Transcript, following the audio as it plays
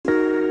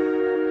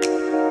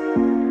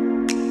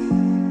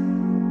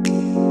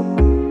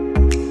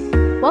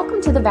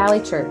Welcome to the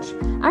Valley Church.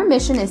 Our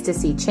mission is to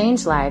see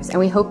changed lives, and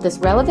we hope this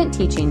relevant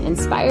teaching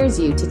inspires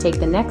you to take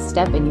the next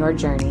step in your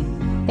journey.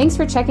 Thanks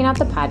for checking out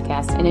the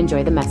podcast and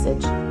enjoy the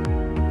message.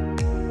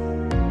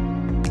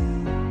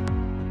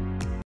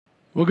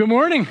 Well, good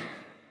morning.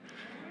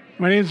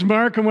 My name is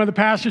Mark. I'm one of the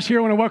pastors here.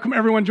 I want to welcome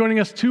everyone joining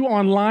us too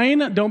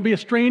online. Don't be a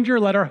stranger.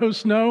 Let our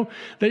hosts know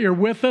that you're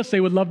with us. They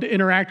would love to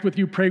interact with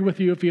you, pray with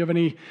you if you have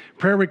any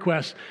prayer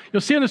requests.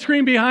 You'll see on the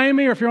screen behind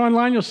me, or if you're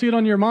online, you'll see it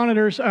on your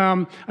monitors.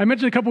 I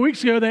mentioned a couple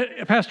weeks ago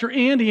that Pastor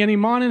Andy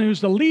Monin,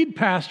 who's the lead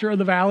pastor of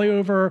the Valley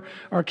over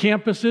our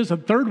campuses, the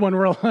third one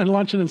we're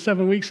launching in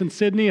 7 weeks in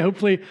Sydney,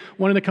 hopefully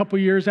one in a couple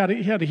years out of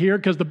here,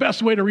 because the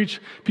best way to reach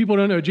people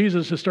who don't know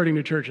Jesus is starting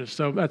new churches.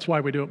 So that's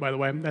why we do it, by the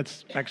way.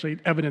 That's actually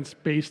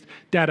evidence-based,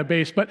 database.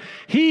 But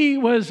he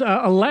was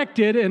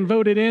elected and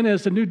voted in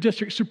as the new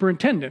district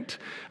superintendent,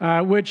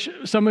 which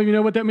some of you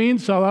know what that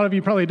means, so a lot of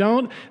you probably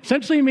don't.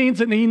 Essentially means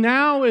that he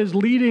now is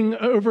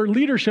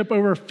leadership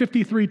over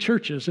 53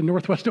 churches in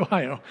Northwest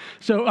Ohio.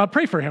 So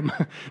pray for him.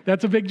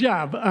 That's a big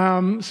job.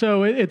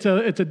 So it's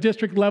a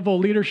district level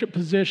leadership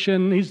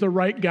position. He's the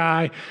right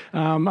guy.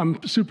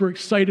 I'm super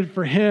excited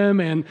for him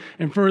and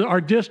for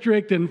our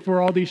district and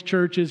for all these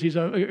churches. He's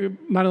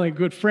not only a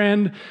good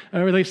friend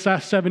over these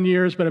last 7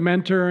 years, but a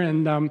mentor.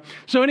 And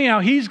so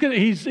anyhow,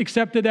 he's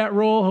accepted that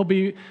role. He'll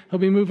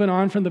be moving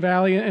on from the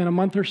Valley in a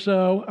month or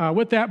so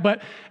with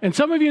that. And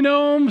some of you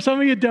know him, some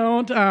of you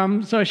don't.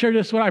 So I shared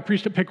this when I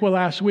preached at Piqua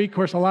last week. Of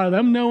course, a lot of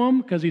them know him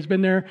because he's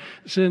been there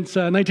since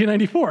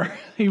 1994.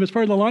 He was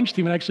part of the launch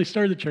team and actually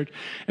started the church.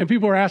 And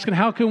people were asking,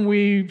 how can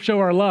we show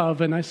our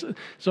love? And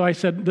so I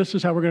said, this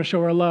is how we're going to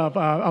show our love,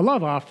 a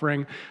love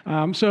offering.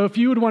 So if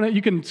you would want to,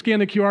 you can scan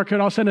the QR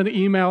code. I'll send an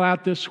email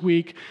out this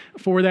week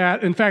for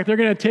that. In fact, they're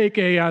going to take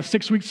a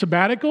 6-week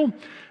sabbatical.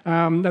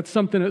 That's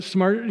something that's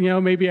smart,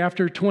 maybe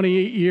after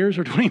 28 years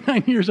or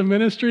 29 years of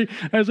ministry.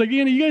 I was like,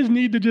 you guys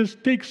need to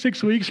just take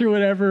 6 weeks or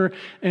whatever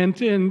and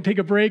take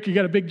a break. You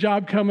got a big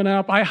job coming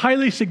up. I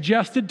highly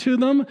suggested to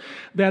them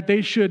that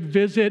they should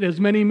visit as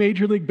many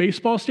Major League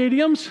Baseball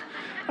stadiums.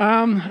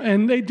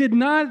 And they did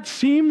not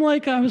seem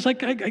like, I was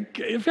like,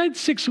 if I had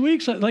 6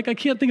 weeks, I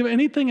can't think of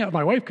anything,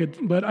 my wife could,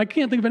 but I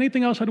can't think of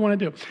anything else I'd want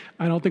to do.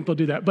 I don't think they'll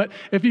do that. But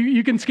if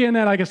you can scan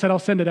that, like I said, I'll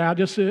send it out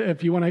just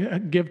if you want to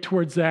give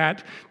towards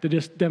that to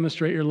just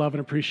demonstrate your love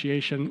and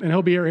appreciation. And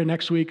he'll be here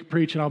next week,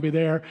 preach, and I'll be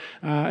there.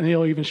 And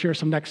he'll even share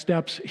some next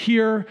steps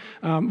here.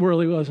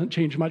 Really doesn't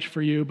change much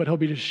for you, but he'll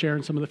be just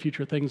sharing some of the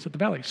future things at the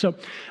Valley. So,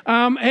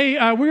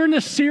 we're in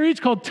this series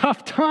called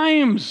Tough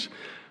Times.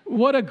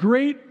 What a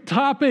great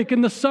topic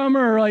in the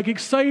summer,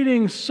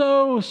 exciting,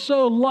 so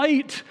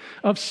light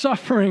of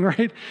suffering,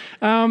 right?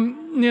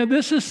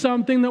 This is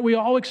something that we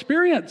all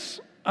experience.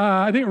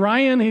 I think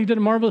Ryan, he did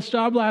a marvelous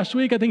job last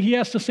week. I think he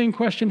asked the same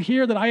question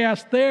here that I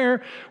asked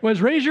there,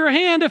 was raise your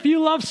hand if you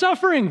love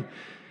suffering.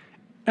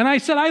 And I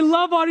said, I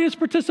love audience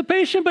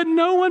participation, but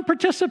no one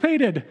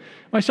participated,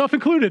 myself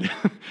included,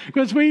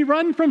 because we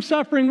run from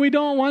suffering. We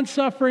don't want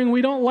suffering.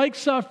 We don't like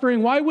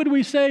suffering. Why would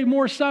we say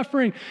more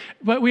suffering?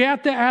 But we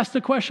have to ask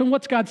the question,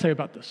 what's God say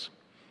about this?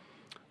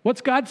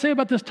 What's God say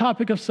about this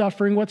topic of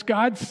suffering? What's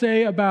God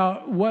say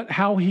about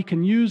how he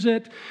can use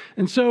it?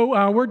 And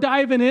so we're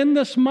diving in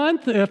this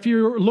month. If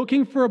you're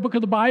looking for a book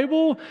of the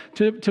Bible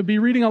to be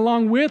reading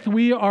along with,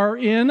 we are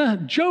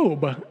in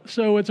Job.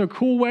 So it's a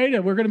cool way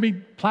that we're going to be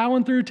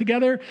plowing through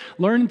together,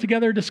 learning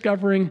together,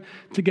 discovering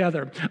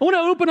together. I want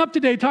to open up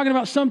today talking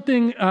about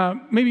something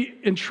maybe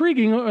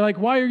intriguing, like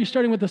why are you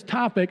starting with this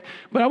topic?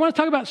 But I want to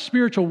talk about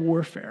spiritual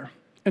warfare.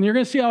 And you're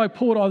going to see how I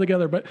pull it all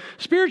together. But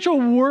spiritual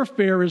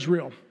warfare is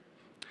real.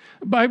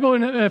 The Bible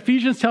in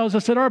Ephesians tells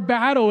us that our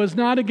battle is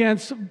not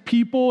against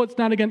people, it's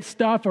not against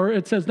stuff, or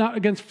it says not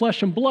against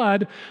flesh and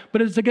blood,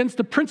 but it's against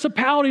the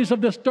principalities of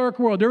this dark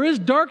world. There is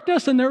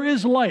darkness and there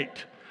is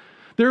light.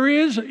 There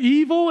is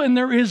evil and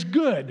there is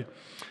good.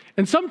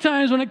 And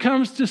sometimes when it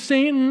comes to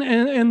Satan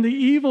and the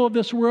evil of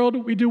this world,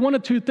 we do one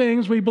of two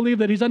things. We believe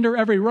that he's under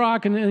every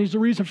rock and he's the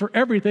reason for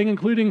everything,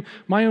 including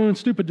my own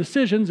stupid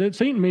decisions.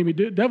 Satan made me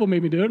do it. Devil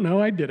made me do it.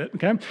 No, I did it.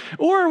 Okay.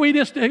 Or we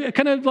just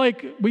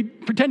we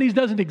pretend he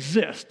doesn't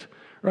exist.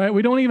 Right?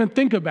 We don't even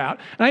think about.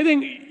 And I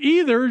think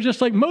either,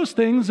 just like most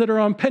things that are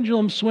on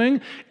pendulum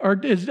swing,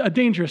 is a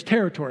dangerous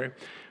territory.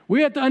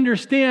 We have to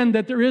understand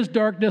that there is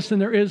darkness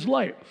and there is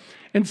light.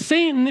 And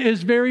Satan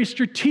is very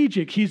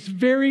strategic. He's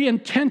very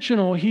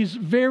intentional. He's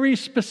very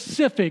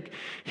specific.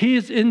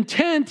 His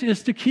intent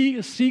is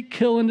to seek,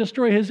 kill, and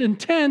destroy. His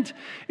intent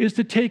is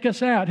to take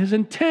us out. His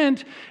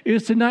intent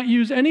is to not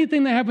use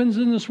anything that happens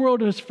in this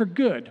world as for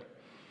good.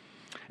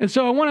 And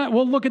so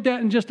we'll look at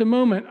that in just a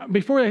moment.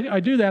 Before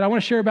I do that, I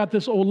want to share about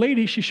this old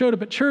lady. She showed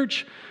up at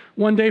church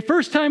one day.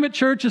 First time at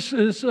church,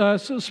 is a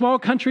small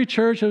country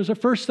church. It was her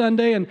first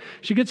Sunday, and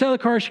she gets out of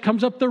the car. She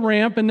comes up the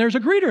ramp, and there's a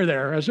greeter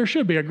there, as there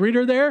should be. A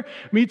greeter there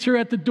meets her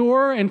at the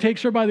door and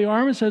takes her by the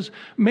arm and says,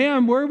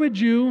 "Ma'am, where would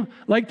you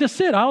like to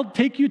sit? I'll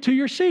take you to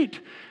your seat."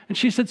 And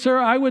she said, "Sir,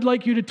 I would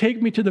like you to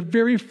take me to the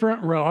very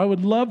front row. I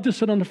would love to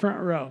sit on the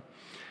front row."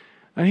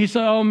 And he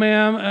said, oh,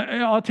 ma'am,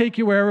 I'll take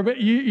you wherever, but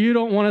you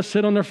don't want to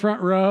sit on the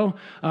front row.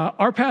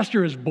 Our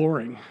pastor is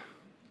boring.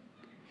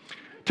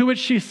 To which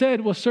she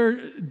said, well,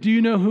 sir, do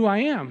you know who I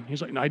am?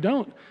 He's like, no, I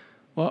don't.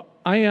 Well,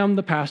 I am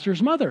the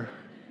pastor's mother.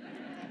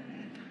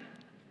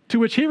 To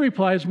which he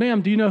replies,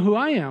 ma'am, do you know who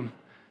I am?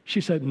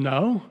 She said,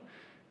 no.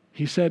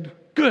 He said,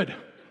 good.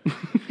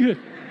 Good.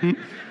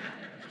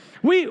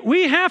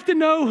 We have to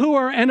know who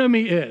our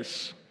enemy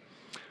is.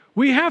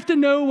 We have to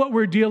know what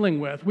we're dealing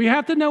with. We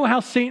have to know how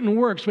Satan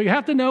works. We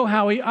have to know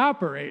how he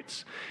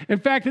operates. In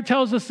fact, it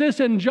tells us this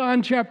in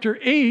John chapter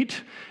 8.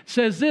 It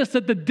says this,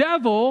 that the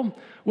devil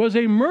was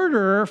a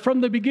murderer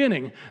from the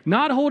beginning,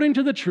 not holding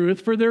to the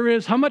truth, for there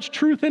is how much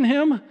truth in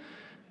him?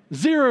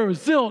 Zero,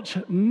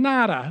 zilch,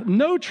 nada,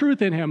 no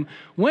truth in him.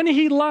 When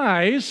he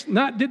lies,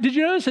 did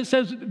you notice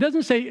it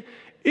doesn't say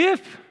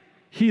if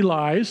he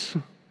lies.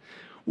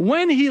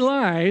 When he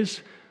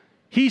lies,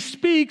 he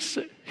speaks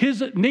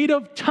his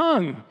native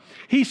tongue.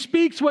 He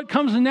speaks what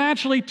comes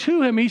naturally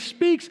to him. He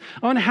speaks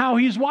on how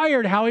he's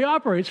wired, how he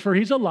operates, for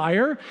he's a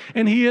liar,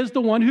 and he is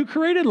the one who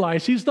created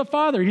lies. He's the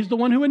father. He's the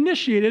one who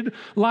initiated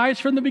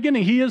lies from the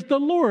beginning. He is the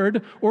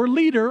Lord or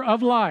leader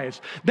of lies.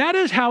 That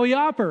is how he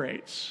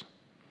operates.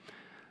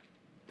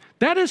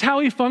 That is how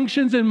he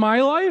functions in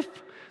my life.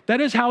 That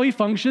is how he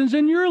functions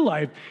in your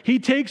life. He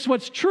takes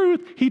what's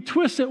truth, he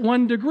twists it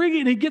 1 degree,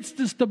 and he gets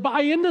us to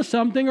buy into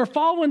something or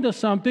fall into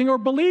something or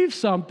believe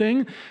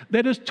something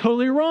that is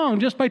totally wrong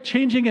just by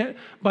changing it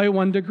by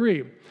 1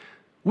 degree.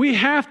 We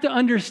have to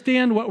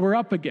understand what we're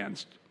up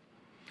against.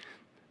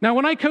 Now,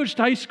 when I coached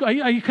high school,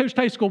 I coached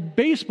high school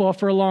baseball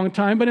for a long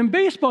time, but in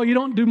baseball, you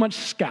don't do much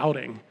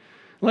scouting.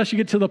 Unless you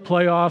get to the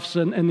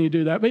playoffs and you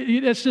do that. But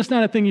it's just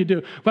not a thing you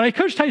do. But I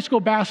coached high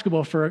school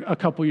basketball for a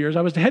couple years.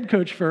 I was the head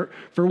coach for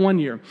 1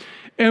 year.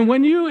 And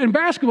in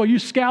basketball, you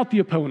scout the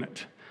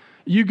opponent.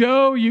 You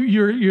go,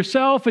 you're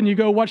yourself, and you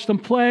go watch them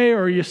play,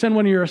 or you send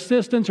one of your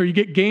assistants, or you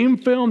get game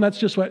film. That's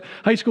just what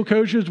high school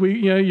coaches,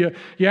 you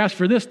ask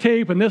for this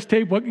tape and this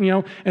tape,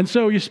 and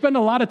so you spend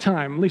a lot of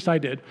time, at least I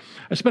did.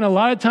 I spent a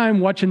lot of time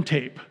watching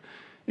tape.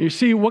 You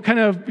see what kind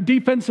of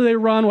defense do they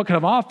run, what kind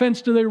of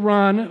offense do they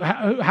run,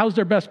 how's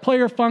their best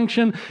player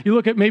function. You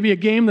look at maybe a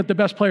game that the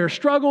best player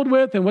struggled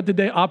with, and what did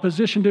the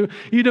opposition do.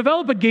 You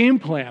develop a game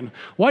plan.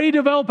 Why do you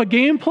develop a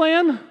game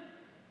plan?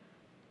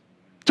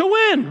 To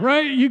win,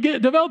 right? You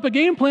develop a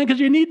game plan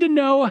because you need to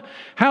know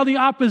how the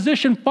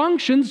opposition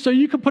functions so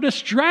you can put a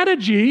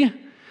strategy.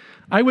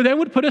 I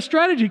would put a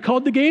strategy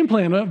called the game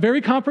plan, a very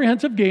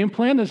comprehensive game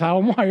plan is how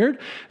I'm wired,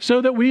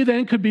 so that we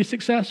then could be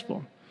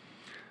successful.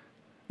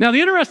 Now, the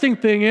interesting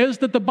thing is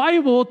that the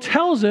Bible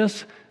tells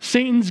us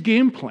Satan's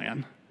game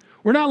plan.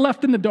 We're not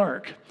left in the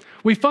dark.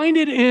 We find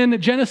it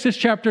in Genesis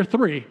chapter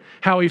 3,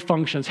 how he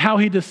functions, how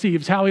he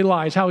deceives, how he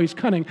lies, how he's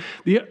cunning.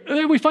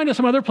 We find it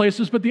some other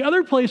places, but the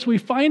other place we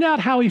find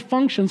out how he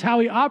functions, how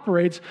he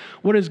operates,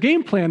 what his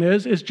game plan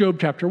is Job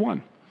chapter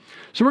 1.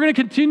 So we're going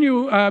to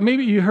continue,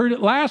 maybe you heard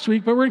it last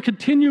week, but we're going to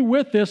continue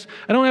with this.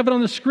 I don't have it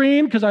on the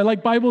screen because I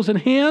like Bibles in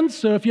hand,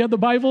 so if you have the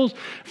Bibles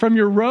from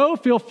your row,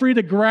 feel free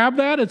to grab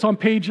that. It's on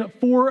page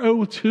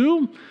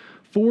 402.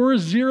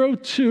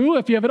 402.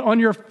 If you have it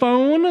on your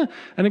phone,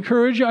 I'd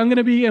encourage you. I'm going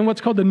to be in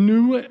what's called the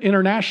New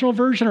International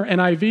Version, or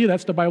NIV.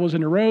 That's the Bibles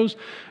in your rows.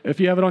 If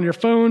you have it on your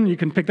phone, you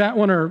can pick that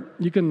one, or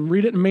you can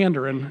read it in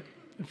Mandarin.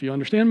 If you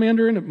understand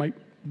Mandarin, it might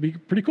be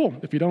pretty cool.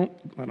 If you don't,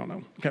 I don't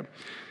know. Okay.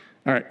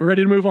 All right, we're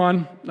ready to move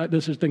on.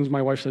 This is things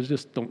my wife says,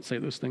 just don't say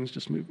those things,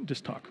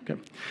 just talk. Okay.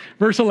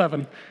 Verse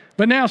 11.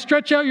 But now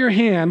stretch out your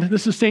hand.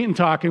 This is Satan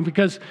talking,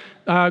 because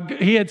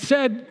he had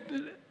said,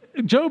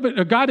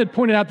 God had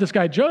pointed out this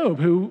guy Job,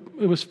 who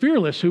was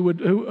fearless, who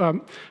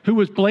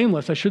was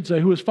blameless, I should say,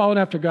 who was following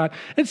after God.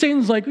 And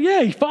Satan's like,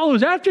 yeah, he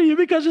follows after you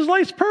because his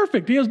life's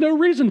perfect. He has no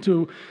reason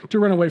to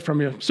run away from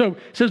you. So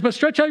it says, but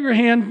stretch out your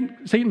hand,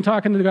 Satan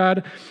talking to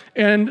God,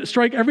 and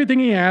strike everything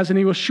he has, and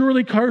he will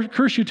surely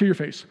curse you to your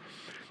face.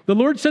 The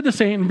Lord said to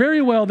Satan,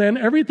 very well then,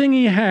 everything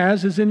he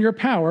has is in your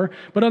power,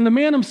 but on the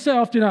man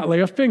himself do not lay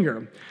a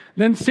finger.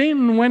 Then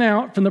Satan went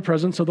out from the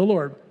presence of the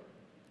Lord.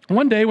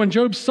 One day, when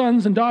Job's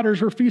sons and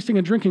daughters were feasting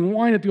and drinking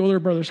wine at the older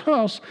brother's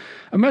house,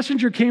 a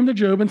messenger came to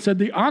Job and said,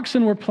 the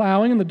oxen were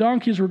plowing and the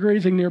donkeys were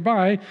grazing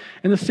nearby,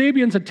 and the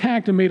Sabeans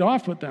attacked and made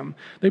off with them.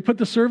 They put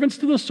the servants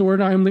to the sword,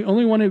 and I am the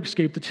only one who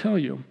escaped to tell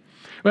you.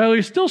 While he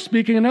was still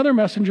speaking, another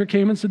messenger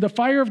came and said, the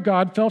fire of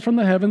God fell from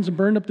the heavens and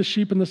burned up the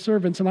sheep and the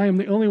servants, and I am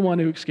the only one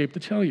who escaped to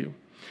tell you.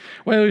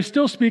 While he was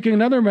still speaking,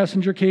 another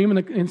messenger came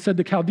and said,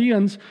 the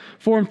Chaldeans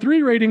formed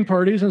 3 raiding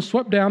parties and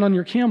swept down on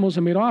your camels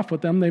and made off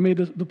with them. They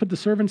put the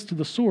servants to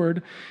the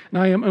sword,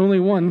 and I am only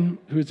one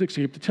who has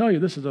escaped to tell you.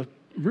 This is a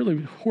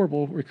really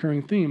horrible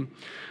recurring theme.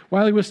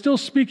 While he was still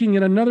speaking,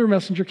 yet another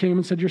messenger came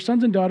and said, your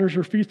sons and daughters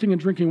were feasting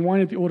and drinking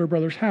wine at the older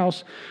brother's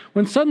house,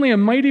 when suddenly a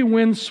mighty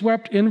wind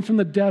swept in from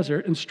the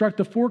desert and struck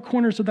the 4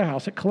 corners of the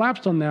house. It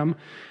collapsed on them,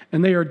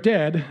 and they are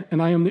dead,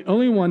 and I am the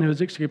only one who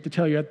has escaped to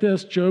tell you. At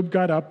this, Job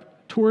got up,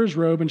 tore his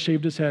robe, and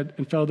shaved his head,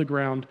 and fell to the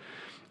ground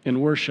in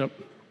worship.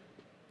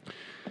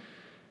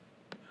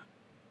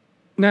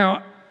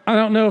 Now, I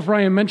don't know if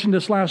Ryan mentioned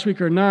this last week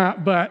or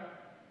not, but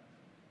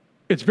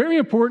it's very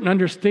important to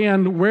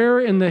understand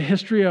where in the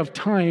history of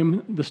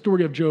time the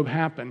story of Job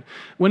happened.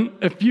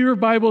 If your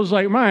Bible is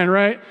like mine,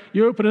 right,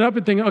 you open it up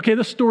and think, okay,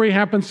 this story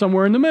happened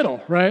somewhere in the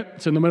middle, right?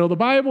 It's in the middle of the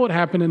Bible. It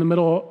happened in the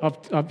middle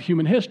of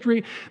human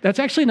history. That's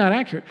actually not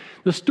accurate.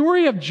 The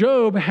story of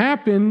Job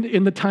happened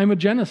in the time of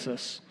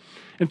Genesis.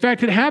 In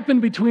fact, it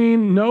happened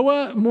between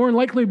Noah, more than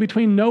likely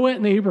between Noah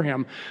and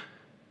Abraham.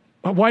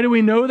 Why do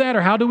we know that,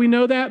 or how do we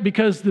know that?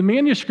 Because the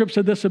manuscripts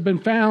of this have been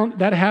found.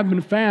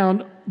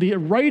 The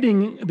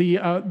writing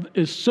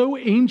is so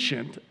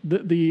ancient,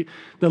 the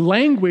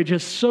language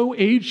is so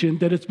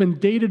ancient that it's been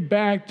dated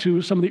back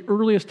to some of the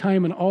earliest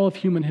time in all of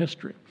human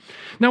history.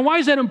 Now, why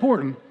is that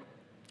important?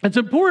 It's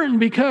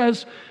important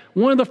because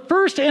one of the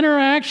first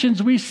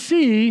interactions we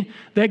see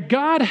that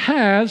God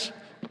has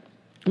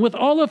with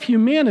all of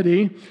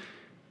humanity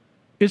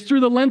is through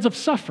the lens of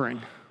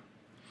suffering.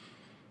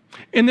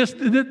 And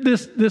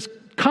this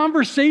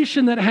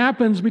conversation that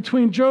happens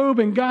between Job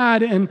and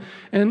God and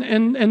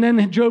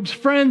then Job's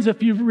friends,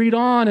 if you read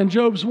on, and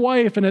Job's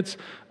wife, and it's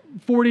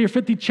 40 or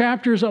 50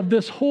 chapters of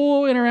this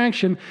whole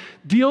interaction,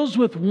 deals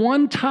with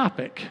one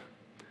topic: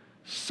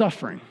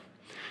 suffering.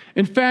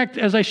 In fact,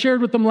 as I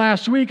shared with them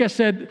last week, I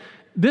said,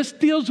 this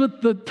deals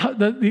with the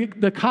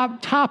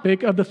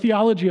topic of the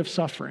theology of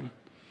suffering.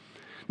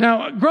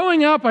 Now,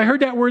 growing up, I heard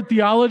that word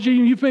theology.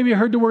 You've maybe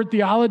heard the word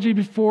theology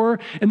before,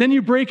 and then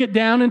you break it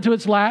down into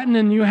its Latin,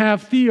 and you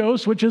have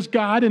theos, which is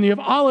God, and you have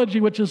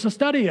ology, which is the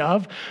study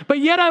of. But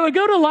yet I would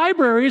go to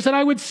libraries, and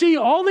I would see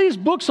all these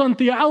books on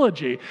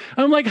theology.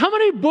 I'm like, how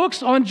many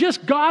books on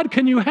just God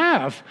can you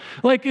have?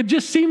 Like, it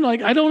just seemed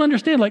like, I don't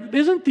understand. Like,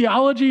 isn't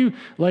theology,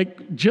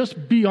 like,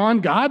 just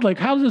beyond God? Like,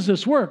 how does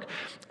this work?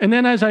 And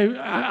then as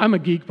I'm a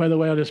geek, by the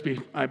way,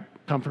 I'm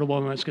comfortable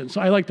in my skin. So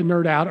I like to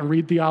nerd out and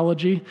read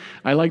theology.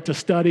 I like to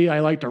study.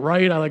 I like to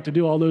write. I like to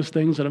do all those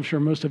things that I'm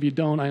sure most of you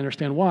don't. I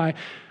understand why.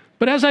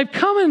 But as I've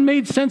come and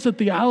made sense of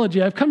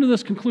theology, I've come to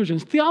this conclusion.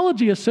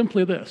 Theology is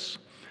simply this: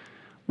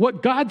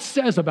 what God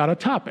says about a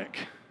topic.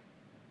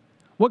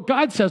 What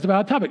God says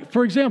about a topic.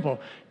 For example,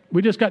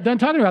 we just got done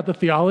talking about the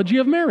theology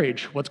of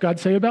marriage. What's God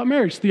say about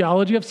marriage?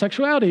 Theology of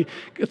sexuality,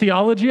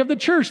 theology of the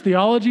church,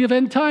 theology of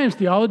end times,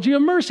 theology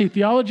of mercy,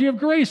 theology of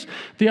grace,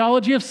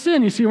 theology of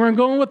sin. You see where I'm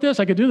going with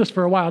this? I could do this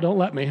for a while. Don't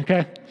let me,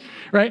 okay?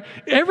 Right?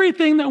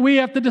 Everything that we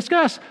have to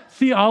discuss,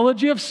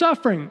 theology of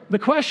suffering. The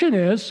question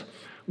is,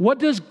 what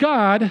does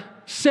God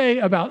say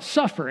about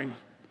suffering?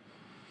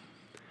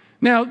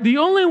 Now, the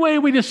only way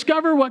we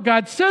discover what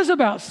God says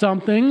about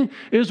something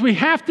is we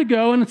have to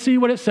go and see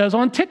what it says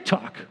on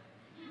TikTok.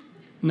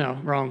 No,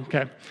 wrong,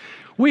 okay.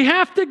 We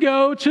have to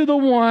go to the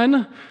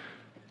one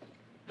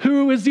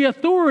who is the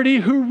authority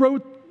who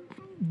wrote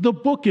the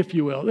book, if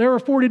you will. There are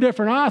 40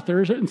 different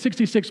authors and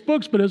 66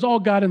 books, but it's all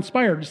God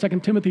inspired.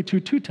 2 Timothy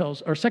 2:2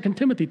 tells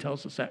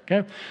us that,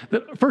 okay?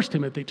 1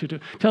 Timothy 2:2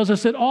 tells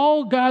us that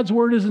all God's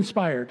word is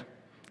inspired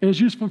and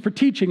is useful for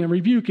teaching and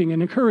rebuking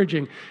and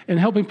encouraging and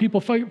helping people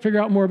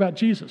figure out more about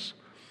Jesus.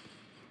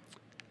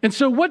 And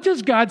so what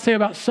does God say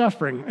about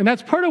suffering? And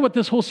that's part of what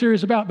this whole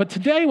series is about. But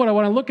today what I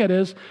want to look at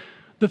is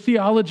the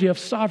theology of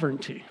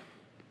sovereignty.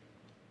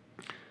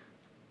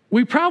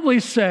 We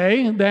probably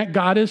say that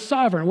God is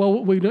sovereign.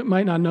 Well, we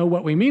might not know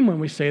what we mean when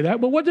we say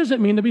that, but what does it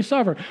mean to be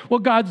sovereign? Well,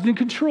 God's in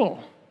control.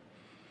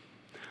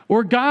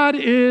 Or God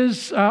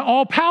is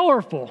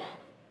all-powerful.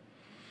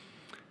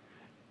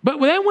 But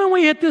then when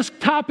we hit this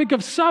topic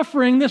of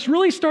suffering, this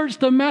really starts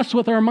to mess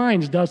with our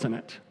minds, doesn't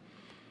it?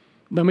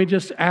 Let me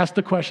just ask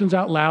the questions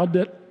out loud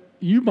that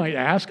you might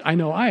ask. I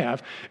know I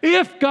have.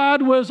 If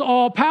God was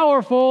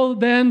all-powerful,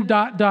 then ...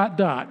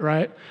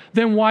 right?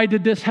 Then why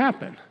did this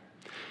happen?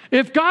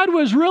 If God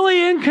was really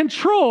in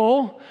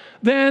control,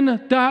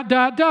 then ...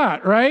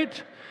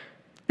 right?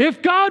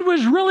 If God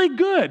was really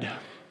good,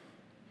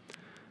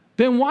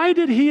 then why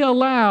did he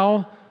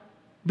allow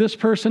this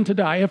person to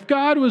die? If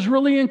God was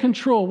really in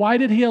control, why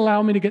did he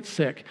allow me to get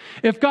sick?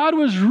 If God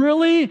was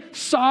really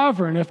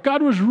sovereign, if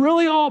God was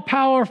really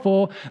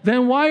all-powerful,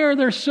 then why are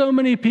there so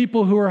many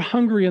people who are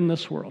hungry in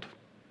this world?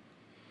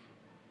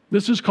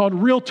 This is called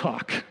real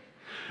talk.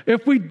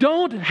 If we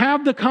don't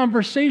have the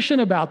conversation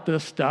about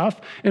this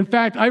stuff, in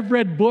fact, I've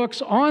read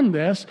books on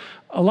this.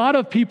 A lot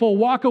of people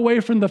walk away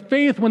from the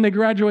faith when they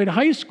graduate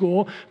high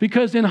school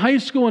because in high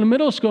school and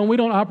middle school, and we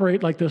don't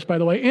operate like this, by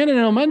the way, and in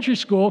elementary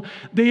school,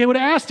 they would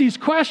ask these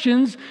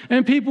questions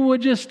and people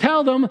would just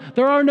tell them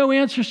there are no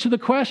answers to the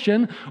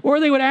question, or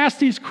they would ask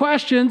these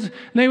questions and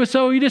they would say,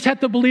 oh, you just have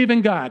to believe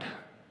in God.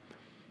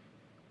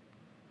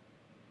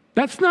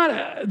 That's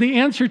not the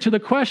answer to the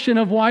question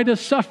of why does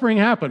suffering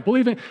happen.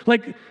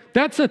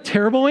 That's a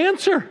terrible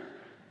answer.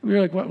 You're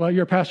like, well,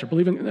 you're a pastor.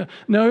 Believing?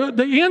 No,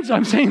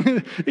 I'm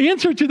saying the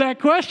answer to that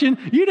question,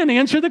 you didn't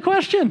answer the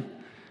question.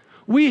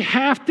 We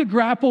have to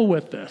grapple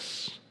with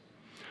this.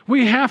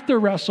 We have to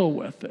wrestle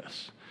with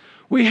this.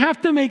 We have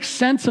to make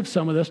sense of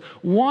some of this.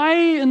 Why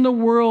in the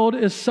world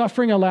is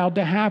suffering allowed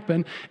to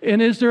happen?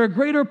 And is there a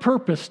greater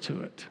purpose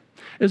to it?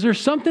 Is there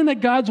something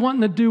that God's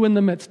wanting to do in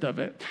the midst of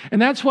it?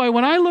 And that's why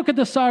when I look at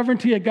the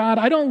sovereignty of God,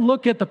 I don't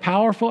look at the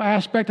powerful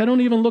aspect. I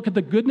don't even look at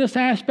the goodness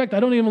aspect.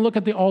 I don't even look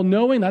at the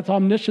all-knowing. That's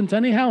omniscience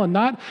anyhow and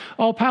not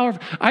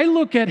all-powerful. I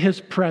look at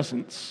his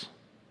presence.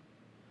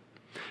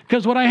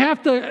 Because what I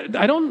have to,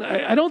 I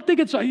don't think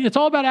it's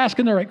all about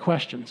asking the right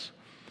questions.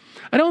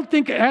 I don't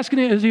think asking,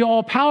 is he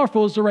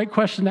all-powerful, is the right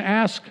question to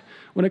ask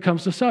when it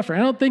comes to suffering.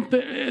 I don't think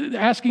that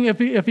asking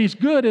if he's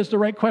good is the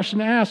right question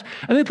to ask.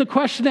 I think the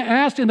question to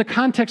ask in the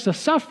context of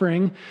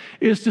suffering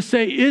is to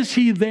say, is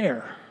he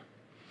there?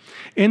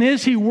 And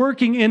is he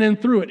working in and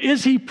through it?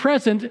 Is he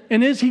present?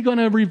 And is he going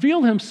to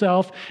reveal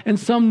himself in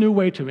some new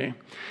way to me?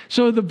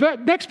 So the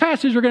next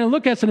passage we're going to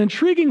look at is an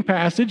intriguing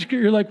passage.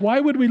 You're like,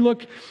 why would we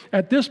look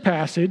at this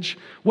passage?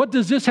 What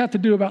does this have to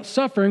do about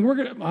suffering?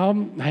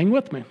 Hang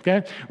with me,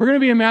 okay? We're going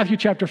to be in Matthew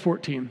chapter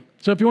 14.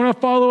 So if you want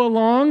to follow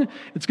along,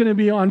 it's going to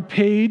be on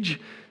page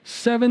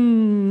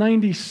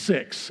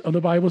 796 of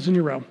the Bibles in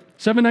your row.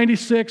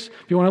 796. If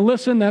you want to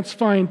listen, that's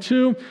fine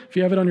too. If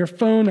you have it on your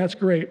phone, that's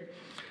great.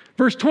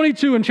 Verse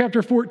 22 in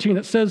chapter 14,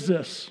 it says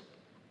this.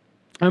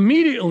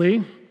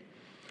 Immediately,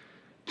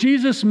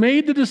 Jesus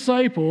made the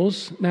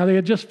disciples, now they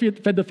had just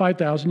fed the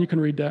 5,000, you can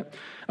read that.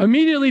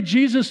 Immediately,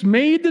 Jesus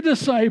made the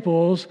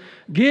disciples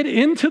get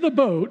into the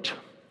boat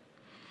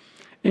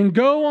and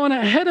go on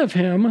ahead of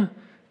him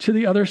to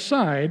the other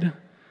side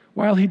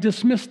while he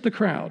dismissed the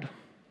crowd.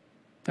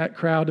 That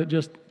crowd at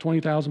just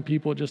 20,000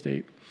 people, just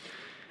ate.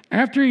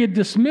 After he had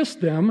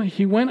dismissed them,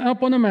 he went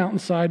up on the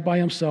mountainside by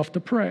himself to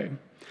pray.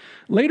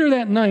 Later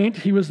that night,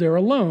 he was there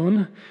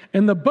alone,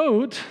 and the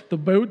boat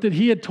that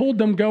he had told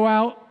them go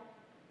out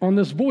on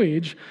this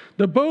voyage,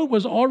 the boat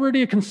was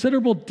already a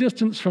considerable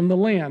distance from the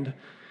land,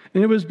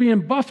 and it was being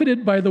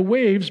buffeted by the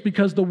waves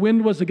because the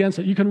wind was against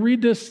it. You can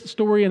read this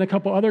story in a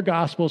couple other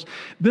Gospels.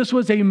 This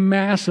was a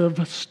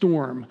massive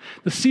storm.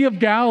 The Sea of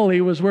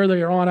Galilee was where they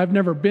were on. I've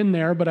never been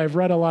there, but I've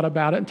read a lot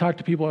about it and talked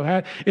to people who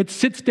had. It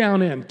sits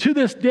down in. To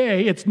this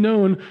day, it's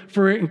known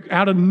for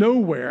out of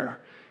nowhere,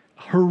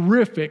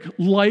 horrific,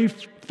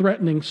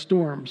 life-threatening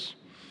storms.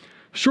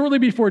 Shortly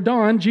before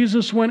dawn,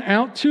 Jesus went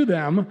out to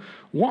them,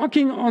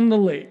 walking on the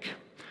lake.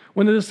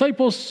 When the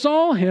disciples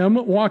saw him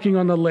walking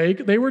on the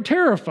lake, they were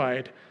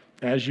terrified,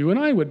 as you and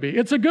I would be.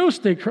 It's a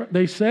ghost,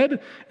 they said,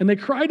 and they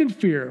cried in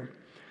fear.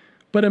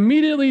 But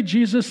immediately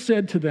Jesus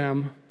said to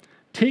them,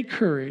 take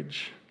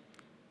courage,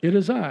 it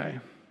is I.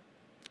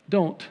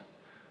 Don't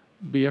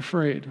be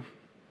afraid.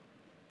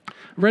 I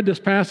read this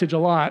passage a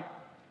lot.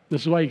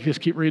 This is why you just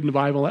keep reading the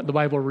Bible, let the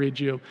Bible read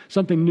you.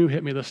 Something new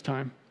hit me this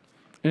time.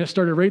 And it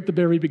started right at the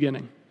very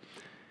beginning.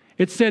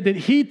 It said that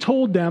he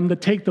told them to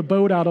take the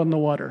boat out on the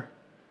water.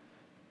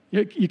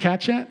 You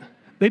catch that?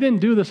 They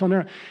didn't do this on their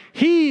own.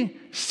 He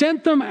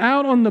sent them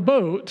out on the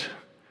boat,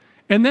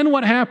 and then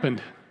what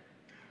happened?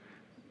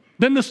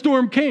 Then the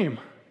storm came.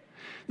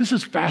 This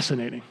is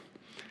fascinating.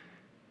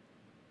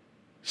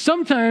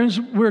 Sometimes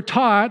we're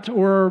taught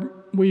or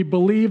we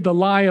believe the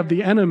lie of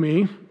the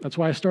enemy. That's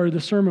why I started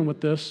the sermon with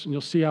this, and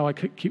you'll see how I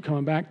keep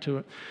coming back to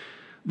it.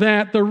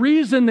 That the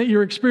reason that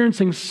you're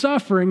experiencing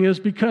suffering is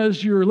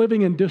because you're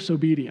living in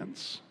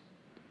disobedience.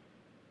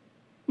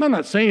 I'm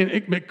not saying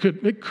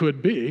it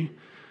could be,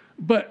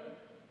 but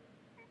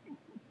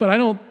I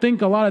don't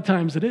think a lot of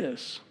times it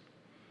is.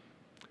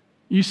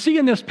 You see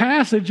in this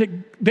passage that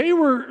they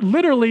were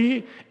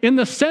literally in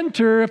the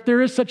center, if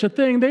there is such a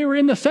thing, they were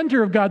in the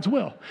center of God's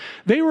will.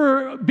 They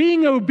were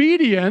being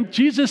obedient.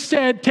 Jesus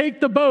said,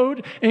 take the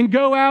boat and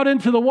go out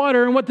into the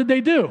water. And what did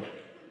they do?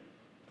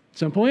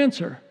 Simple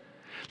answer.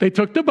 They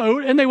took the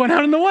boat and they went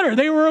out in the water.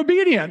 They were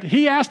obedient.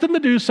 He asked them to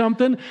do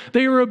something.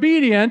 They were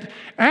obedient.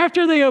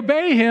 After they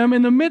obey him,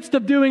 in the midst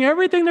of doing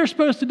everything they're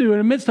supposed to do, in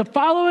the midst of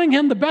following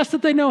him the best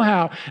that they know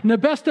how,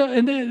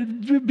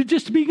 and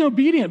just being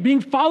obedient, being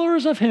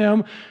followers of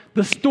him,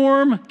 the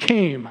storm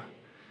came.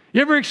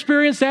 You ever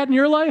experienced that in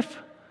your life?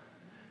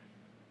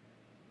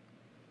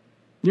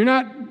 You're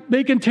not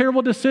making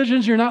terrible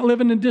decisions. You're not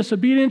living in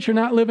disobedience. You're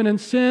not living in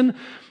sin.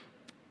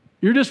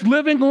 You're just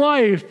living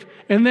life,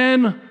 and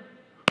then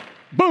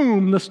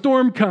boom, the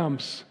storm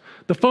comes.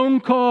 The phone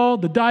call,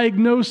 the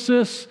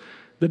diagnosis,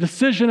 the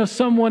decision of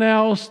someone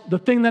else, the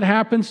thing that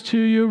happens to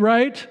you,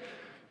 right?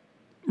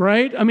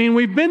 Right? I mean,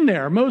 we've been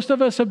there. Most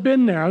of us have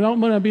been there. I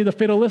don't want to be the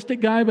fatalistic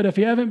guy, but if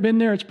you haven't been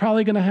there, it's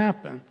probably going to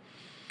happen.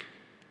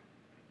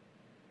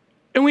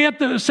 And we have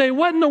to say,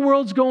 what in the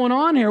world's going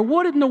on here?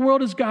 What in the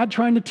world is God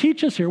trying to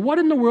teach us here? What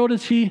in the world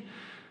is he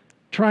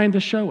trying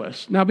to show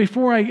us? Now,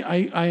 before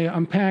I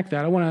unpack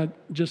that, I want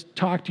to just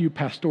talk to you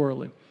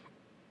pastorally.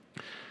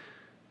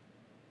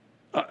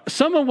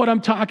 Some of what I'm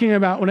talking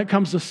about when it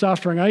comes to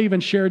suffering, I even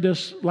shared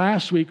this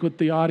last week with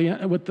the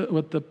audience, with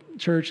the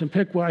church in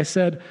Piqua. I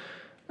said,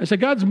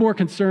 God's more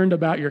concerned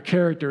about your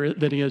character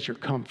than he is your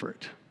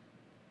comfort.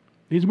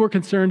 He's more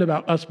concerned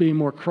about us being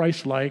more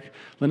Christ-like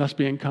than us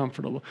being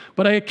comfortable.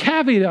 But I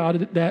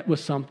caveated that with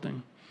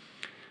something.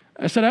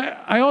 I said,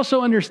 I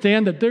also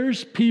understand that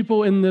there's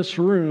people in this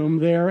room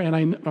there, and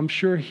I'm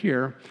sure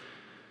here,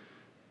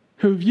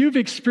 who you've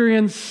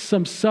experienced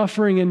some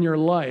suffering in your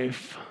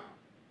life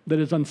that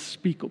is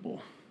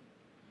unspeakable.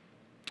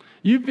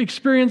 You've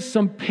experienced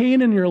some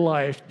pain in your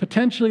life,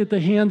 potentially at the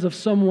hands of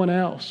someone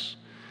else,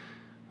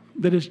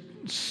 that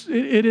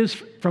it is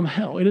from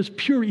hell. It is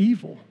pure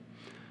evil.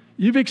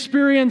 You've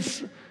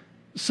experienced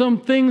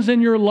some things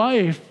in your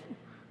life,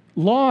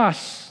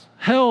 loss,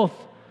 health,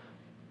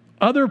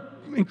 other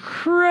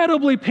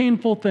incredibly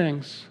painful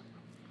things.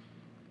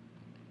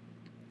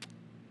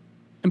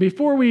 And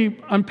before we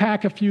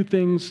unpack a few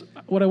things,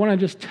 what I want to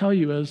just tell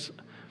you is,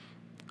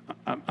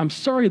 I'm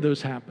sorry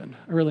those happened.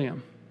 I really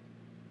am.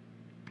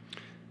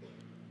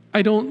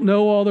 I don't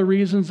know all the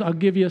reasons. I'll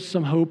give you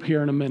some hope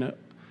here in a minute.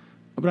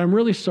 But I'm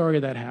really sorry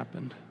that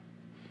happened.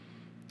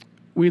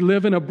 We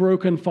live in a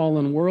broken,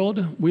 fallen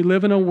world. We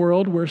live in a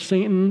world where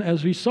Satan,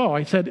 as we saw,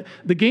 I said,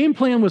 the game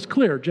plan was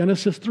clear.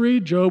 Genesis 3,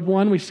 Job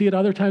 1, we see it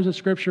other times in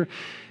Scripture.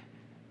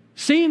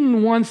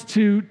 Satan wants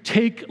to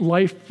take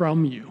life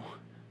from you.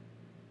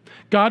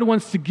 God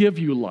wants to give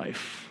you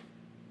life.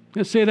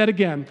 Let's say that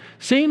again.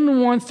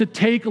 Satan wants to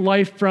take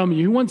life from you.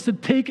 He wants to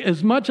take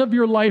as much of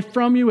your life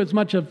from you, as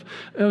much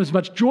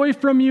joy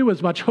from you,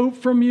 as much hope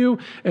from you,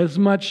 as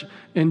much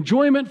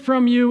enjoyment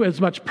from you,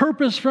 as much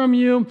purpose from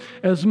you,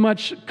 as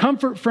much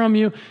comfort from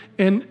you.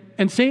 And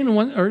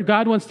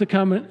God wants to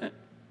come and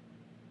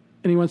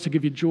he wants to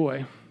give you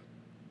joy.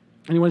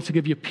 And he wants to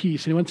give you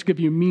peace. And he wants to give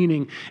you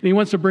meaning. And he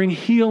wants to bring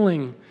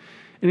healing.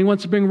 And he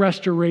wants to bring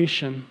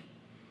restoration.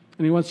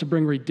 And he wants to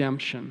bring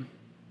redemption.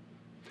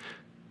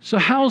 So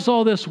how's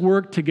all this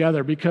work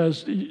together?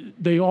 Because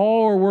they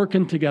all are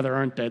working together,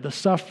 aren't they? The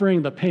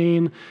suffering, the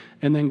pain,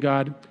 and then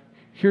God.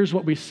 Here's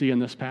what we see in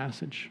this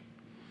passage.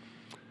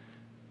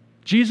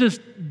 Jesus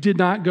did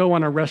not go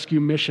on a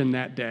rescue mission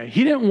that day.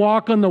 He didn't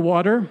walk on the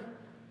water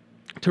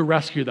to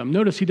rescue them.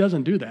 Notice he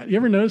doesn't do that. You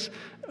ever notice?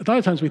 A lot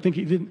of times we think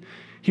he didn't.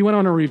 He went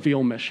on a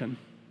reveal mission.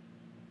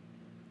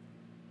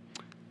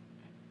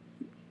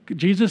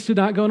 Jesus did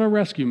not go on a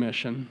rescue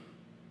mission.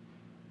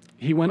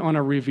 He went on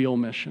a reveal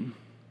mission.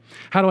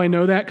 How do I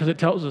know that? Because it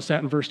tells us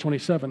that in verse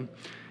 27.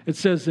 It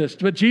says this,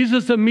 but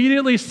Jesus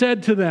immediately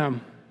said to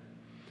them,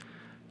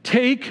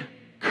 take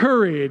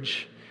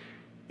courage,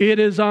 it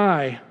is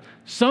I.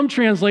 Some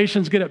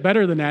translations get it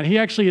better than that. He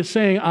actually is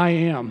saying, I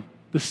am.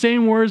 The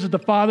same words that the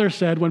Father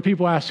said when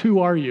people ask, who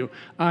are you?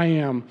 I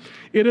am.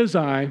 It is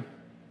I.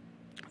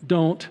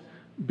 Don't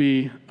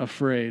be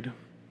afraid.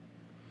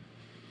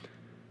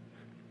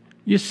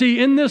 You see,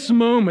 in this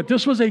moment,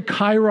 this was a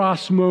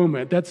kairos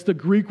moment. That's the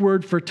Greek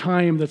word for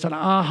time. That's an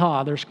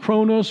aha. There's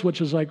chronos, which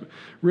is like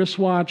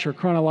wristwatch or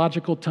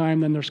chronological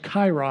time. Then there's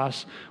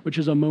kairos, which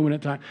is a moment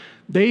at time.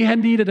 They had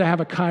needed to have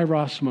a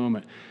kairos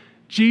moment.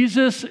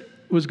 Jesus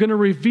was going to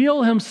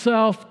reveal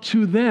himself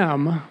to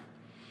them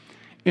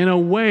in a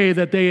way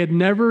that they had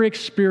never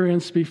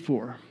experienced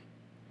before.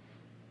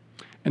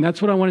 And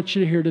that's what I want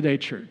you to hear today,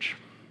 church.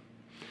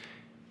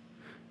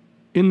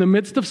 In the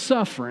midst of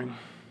suffering,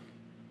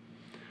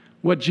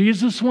 what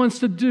Jesus wants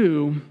to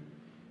do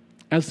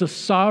as the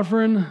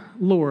sovereign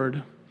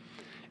Lord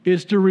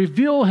is to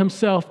reveal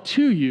himself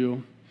to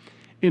you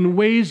in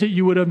ways that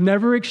you would have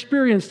never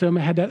experienced him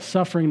had that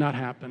suffering not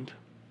happened.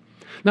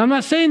 Now, I'm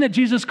not saying that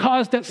Jesus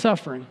caused that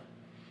suffering.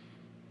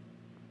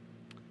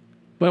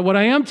 But what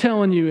I am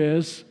telling you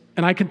is,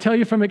 and I can tell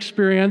you from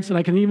experience, and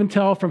I can even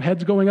tell from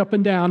heads going up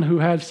and down who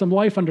have some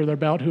life under their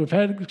belt, who have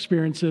had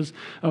experiences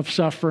of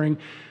suffering,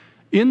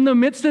 in the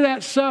midst of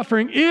that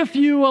suffering, if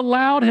you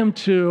allowed him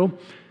to,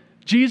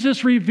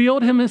 Jesus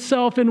revealed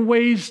himself in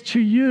ways to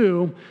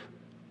you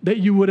that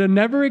you would have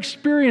never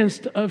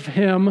experienced of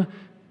him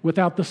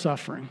without the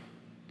suffering.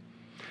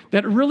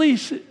 That really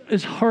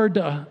is hard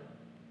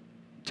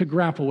to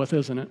grapple with,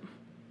 isn't it?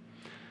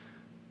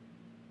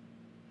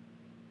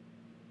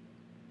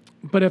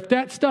 But if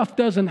that stuff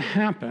doesn't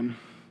happen,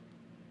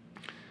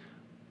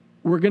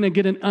 we're going to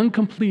get an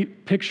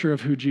incomplete picture of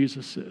who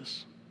Jesus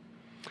is.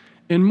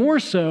 And more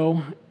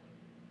so,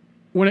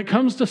 when it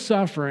comes to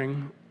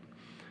suffering,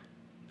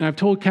 and I've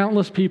told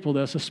countless people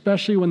this,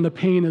 especially when the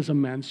pain is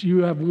immense, you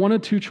have one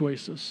of two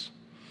choices.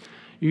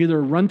 You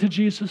either run to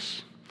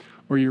Jesus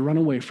or you run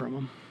away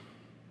from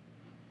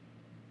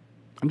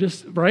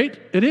him. Right?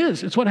 It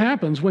is. It's what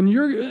happens. When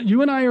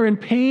you and I are in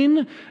pain,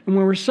 and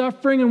when we're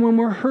suffering, and when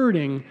we're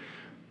hurting,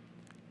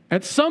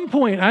 at some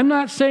point, I'm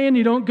not saying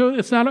you don't go,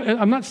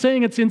 I'm not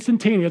saying it's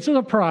instantaneous. It's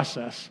a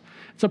process.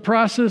 It's a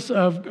process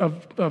of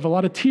a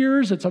lot of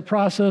tears. It's a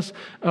process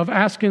of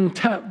asking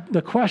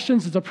the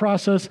questions. It's a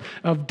process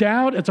of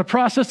doubt. It's a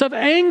process of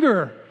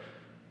anger.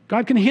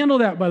 God can handle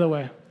that, by the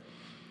way.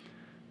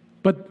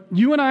 But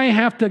you and I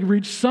have to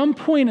reach some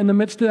point in the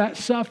midst of that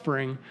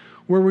suffering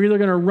where we're either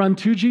going to run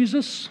to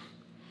Jesus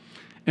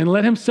and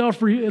let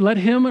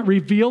him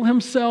reveal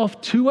himself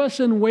to us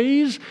in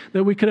ways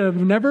that we could have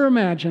never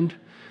imagined,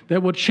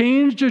 that will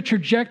change the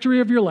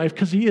trajectory of your life,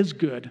 because he is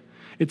good.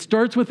 It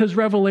starts with his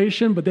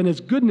revelation, but then his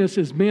goodness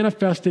is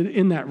manifested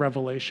in that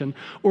revelation.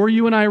 Or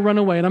you and I run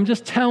away. And I'm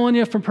just telling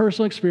you from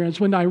personal experience,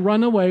 when you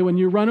run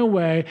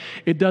away,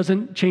 it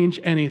doesn't change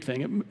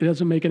anything. It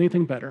doesn't make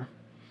anything better.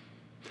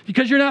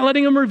 Because you're not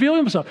letting him reveal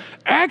himself.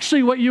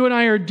 Actually, what you and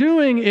I are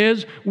doing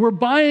is we're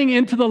buying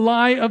into the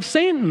lie of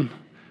Satan.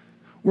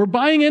 We're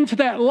buying into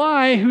that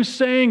lie who's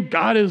saying,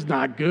 God is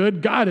not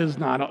good. God is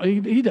not,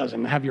 he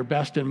doesn't have your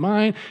best in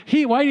mind.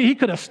 He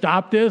could have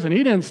stopped this and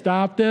he didn't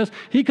stop this.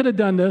 He could have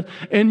done this.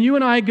 And you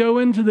and I go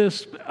into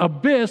this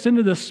abyss,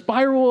 into this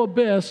spiral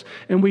abyss,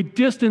 and we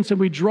distance and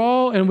we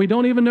draw and we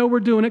don't even know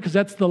we're doing it because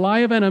that's the lie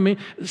of enemy.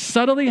 It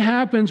subtly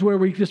happens where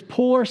we just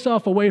pull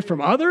ourselves away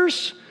from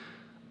others.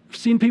 I've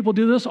seen people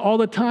do this all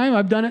the time.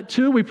 I've done it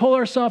too. We pull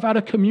ourselves out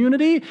of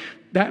community.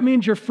 That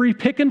means you're free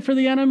picking for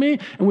the enemy.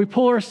 And we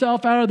pull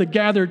ourselves out of the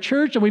gathered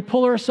church and we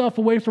pull ourselves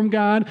away from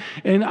God.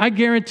 And I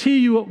guarantee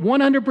you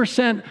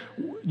 100%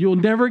 you'll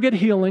never get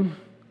healing.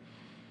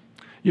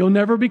 You'll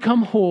never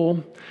become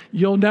whole.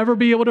 You'll never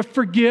be able to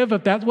forgive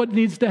if that's what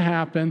needs to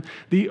happen.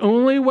 The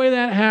only way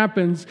that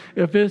happens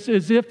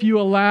is if you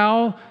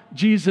allow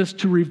Jesus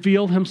to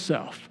reveal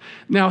himself.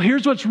 Now,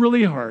 here's what's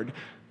really hard.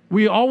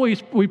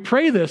 We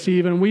pray this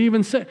even. We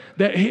even say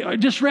that, hey,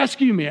 just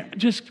rescue me.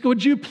 Just,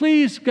 would you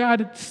please,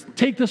 God,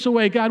 take this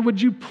away. God,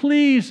 would you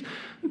please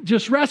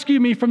just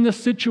rescue me from this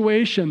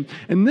situation?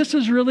 And this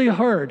is really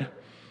hard.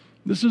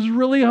 This is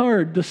really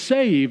hard to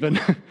say even.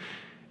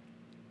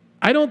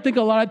 I don't think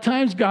a lot of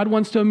times God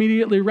wants to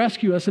immediately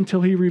rescue us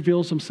until he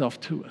reveals himself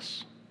to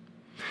us.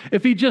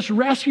 If he just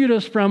rescued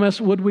us from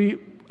us,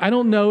 I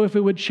don't know if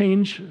it would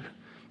change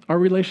our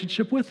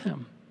relationship with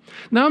him.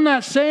 Now, I'm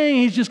not saying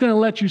he's just going to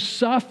let you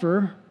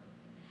suffer,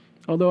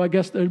 although I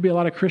guess there'd be a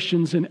lot of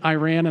Christians in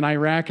Iran and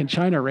Iraq and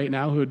China right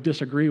now who would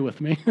disagree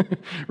with me,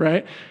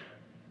 right?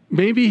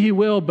 Maybe he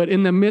will, but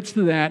in the midst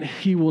of that,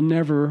 he will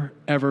never,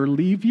 ever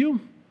leave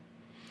you.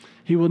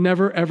 He will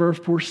never, ever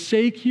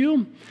forsake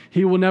you.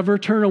 He will never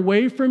turn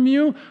away from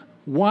you.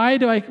 Why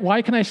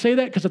can I say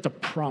that? Because it's a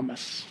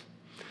promise.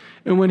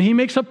 And when he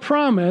makes a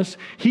promise,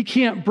 he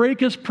can't break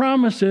his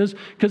promises,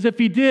 because if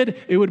he did,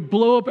 it would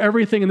blow up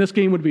everything and this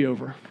game would be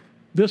over.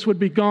 This would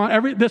be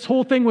gone. This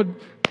whole thing would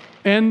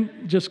end,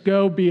 just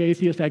go be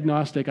atheist,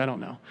 agnostic, I don't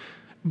know.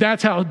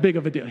 That's how big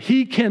of a deal.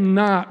 He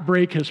cannot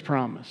break his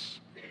promise.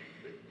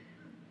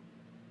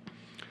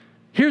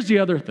 Here's the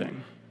other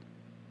thing.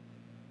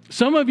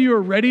 Some of you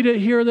are ready to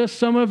hear this.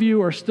 Some of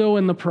you are still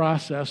in the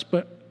process,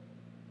 but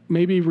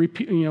maybe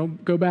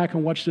go back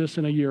and watch this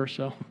in a year or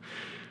so.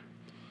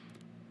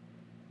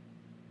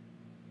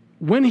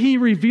 When he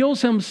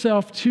reveals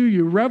himself to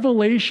you,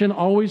 revelation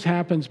always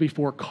happens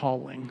before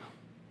calling.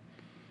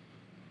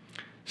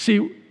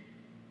 See,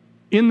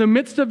 in the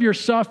midst of your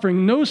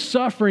suffering, no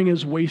suffering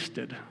is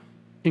wasted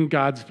in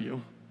God's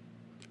view,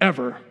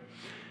 ever.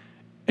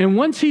 And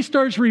once he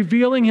starts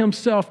revealing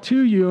himself to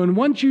you, and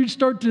once you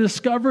start to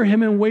discover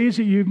him in ways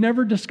that you've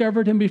never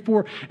discovered him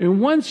before,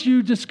 and once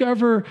you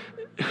discover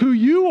who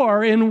you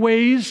are in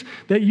ways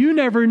that you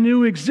never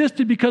knew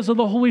existed because of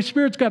the Holy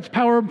Spirit's God's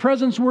power and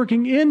presence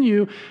working in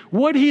you,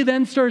 what he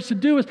then starts to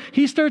do is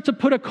he starts to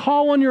put a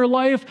call on your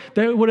life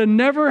that would have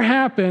never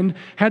happened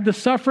had the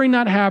suffering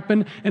not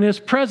happened, and his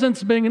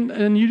presence being,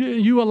 and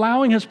you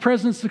allowing his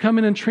presence to come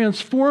in and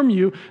transform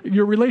you,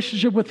 your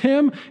relationship with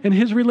him and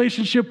his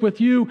relationship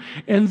with you,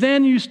 and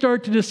then you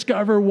start to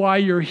discover why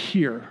you're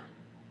here.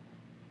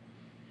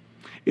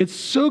 It's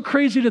so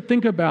crazy to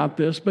think about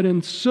this, but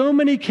in so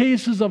many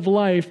cases of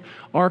life,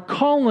 our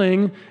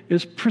calling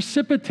is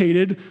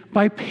precipitated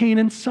by pain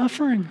and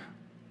suffering.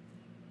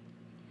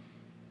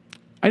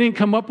 I didn't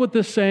come up with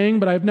this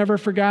saying, but I've never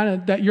forgotten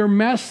it, that your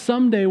mess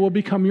someday will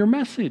become your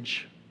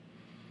message.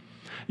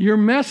 Your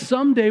mess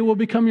someday will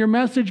become your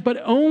message,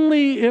 but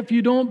only if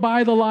you don't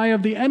buy the lie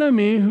of the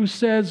enemy who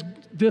says,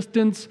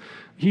 distance,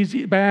 he's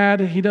bad,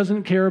 he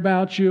doesn't care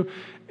about you.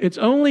 It's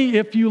only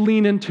if you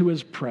lean into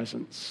his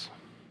presence.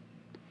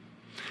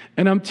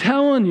 And I'm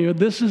telling you,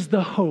 this is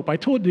the hope. I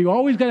told you, you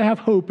always got to have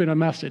hope in a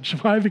message.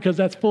 Why? Because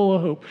that's full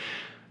of hope.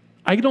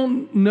 I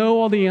don't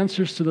know all the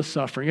answers to the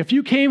suffering. If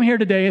you came here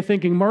today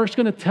thinking Mark's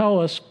going to tell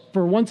us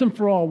for once and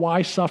for all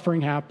why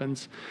suffering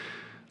happens,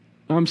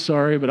 I'm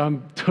sorry, but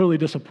I'm totally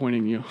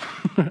disappointing you.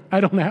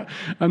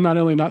 I'm not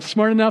only not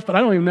smart enough, but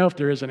I don't even know if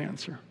there is an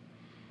answer.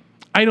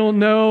 I don't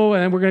know,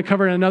 and we're going to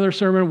cover in another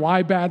sermon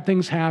why bad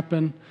things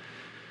happen.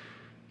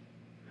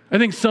 I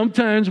think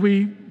sometimes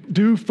we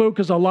do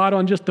focus a lot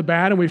on just the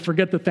bad and we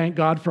forget to thank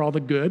God for all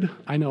the good.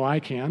 I know I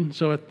can.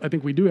 So I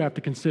think we do have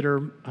to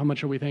consider how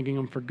much are we thanking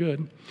him for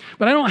good.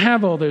 But I don't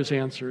have all those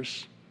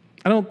answers.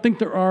 I don't think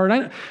there are.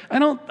 And I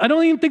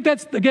don't even think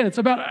that's, again, it's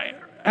about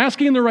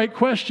asking the right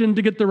question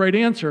to get the right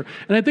answer.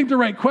 And I think the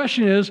right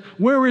question is,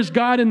 where is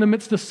God in the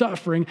midst of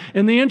suffering?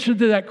 And the answer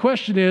to that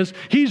question is,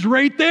 he's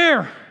right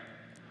there.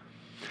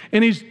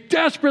 And he's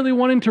desperately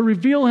wanting to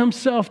reveal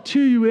himself to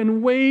you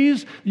in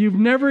ways you've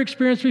never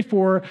experienced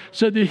before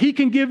so that he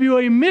can give you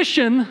a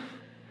mission,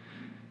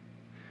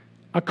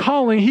 a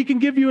calling. He can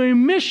give you a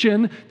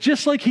mission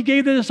just like he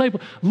gave the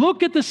disciples.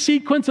 Look at the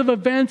sequence of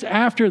events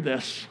after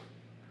this.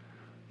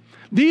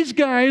 These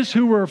guys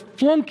who were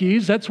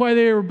flunkies, that's why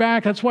they were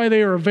back, that's why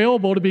they were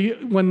available to be,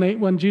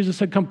 when Jesus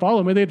said, come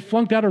follow me, they had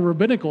flunked out of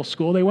rabbinical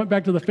school. They went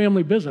back to the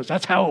family business.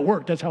 That's how it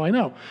worked. That's how I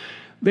know.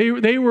 They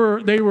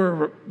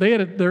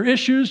had their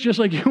issues just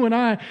like you and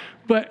I,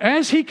 But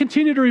as he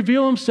continued to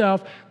reveal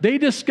himself, they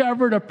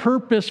discovered a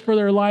purpose for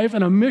their life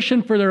and a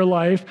mission for their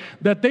life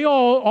that they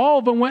all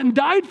of them went and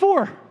died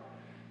for.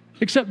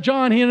 Except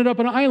John, he ended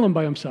up on an island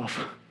by himself.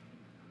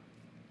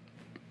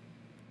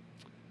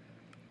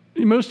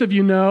 Most of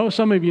you know,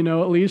 some of you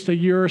know at least, a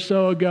year or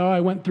so ago,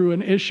 I went through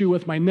an issue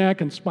with my neck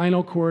and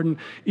spinal cord. And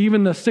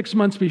even the 6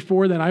 months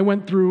before then, I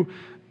went through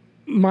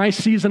my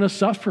season of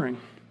suffering.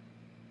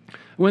 I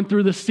went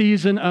through the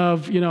season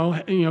of,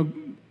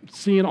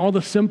 seeing all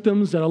the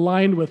symptoms that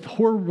aligned with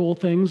horrible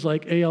things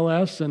like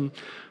ALS and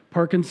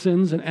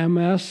Parkinson's and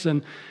MS,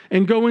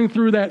 and going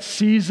through that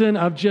season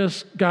of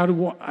just, God,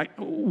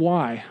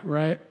 why,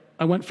 right?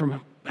 I went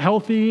from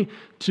healthy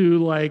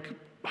to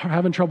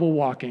having trouble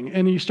walking.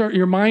 And your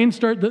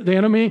the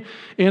enemy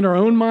and our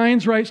own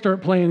minds, right,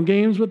 start playing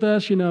games with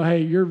us.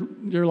 Hey,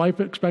 your life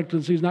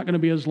expectancy is not going to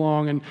be as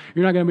long, and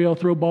you're not going to be able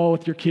to throw a ball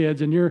with your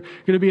kids, and you're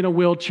going to be in a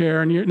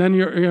wheelchair, and then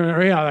you're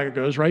there it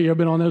goes, right? You've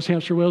been on those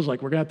hamster wheels, we're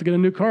going to have to get a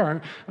new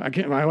car.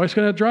 My wife's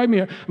going to drive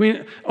me. I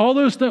mean, all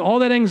those things, all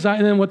that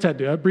anxiety, and then what's that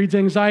do? It breeds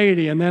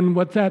anxiety, and then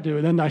what's that do?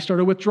 And then I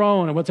started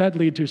withdrawing, and what's that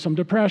lead to? Some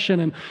depression,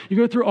 and you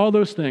go through all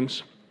those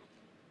things.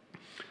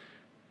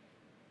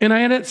 And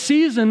I had that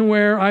season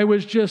where I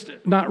was just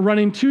not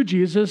running to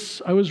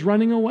Jesus, I was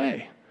running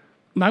away.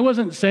 And I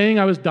wasn't saying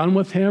I was done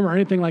with him or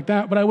anything like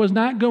that, but I was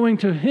not going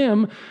to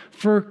him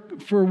for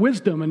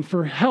wisdom and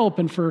for help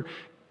and for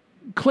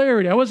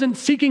clarity. I wasn't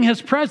seeking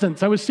his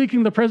presence. I was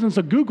seeking the presence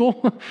of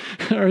Google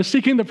or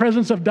seeking the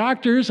presence of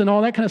doctors and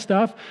all that kind of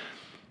stuff.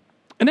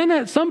 And then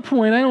at some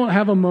point, I don't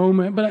have a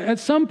moment, but at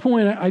some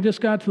point, I just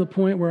got to the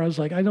point where I was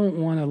like, I don't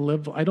want to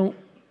live, I don't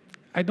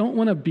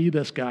want to be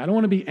this guy. I don't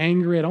want to be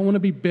angry. I don't want to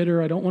be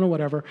bitter. I don't want to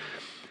whatever.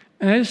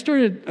 And I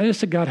just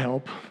said, God,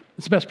 help.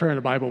 It's the best prayer in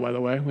the Bible, by the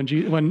way.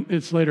 When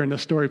it's later in the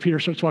story, Peter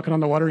starts walking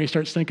on the water and he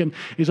starts thinking,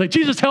 he's like,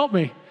 Jesus, help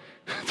me.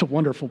 It's a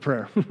wonderful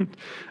prayer.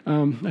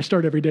 I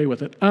start every day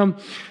with it. And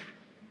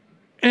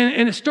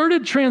it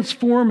started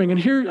transforming. And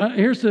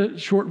here's the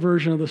short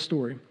version of the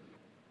story.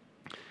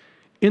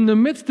 In the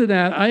midst of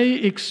that,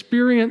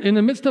 in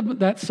the midst of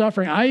that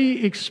suffering, I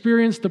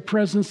experienced the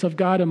presence of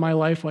God in my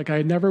life like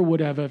I never would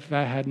have if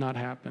that had not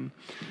happened.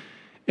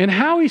 And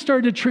how he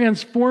started to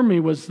transform me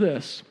was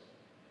this.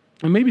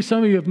 And maybe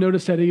some of you have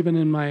noticed that even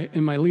in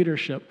my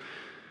leadership.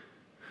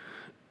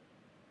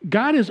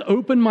 God has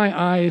opened my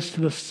eyes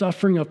to the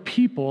suffering of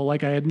people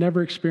like I had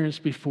never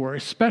experienced before,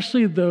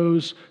 especially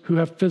those who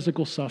have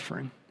physical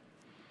suffering.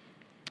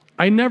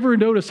 I never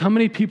noticed how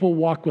many people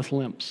walk with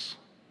limps.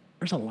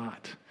 There's a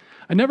lot.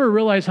 I never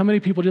realized how many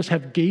people just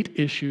have gait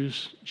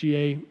issues,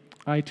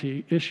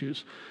 G-A-I-T,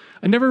 issues.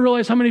 I never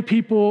realized how many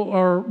people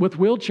are with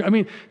wheelchair. I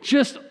mean,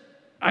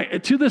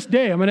 to this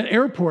day, I'm at an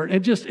airport.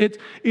 It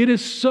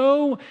is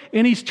so,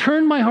 and he's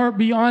turned my heart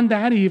beyond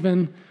that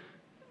even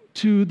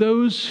to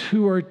those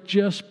who are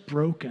just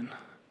broken.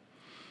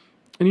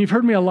 And you've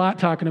heard me a lot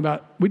talking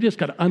about, we just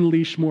got to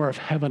unleash more of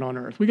heaven on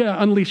earth. We got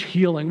to unleash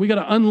healing. We got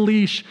to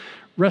unleash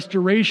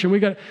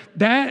restoration.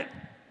 That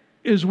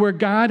is where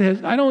God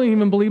has, I don't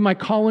even believe my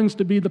calling's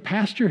to be the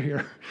pastor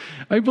here.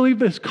 I believe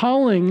this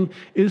calling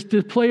is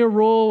to play a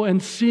role in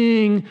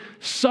seeing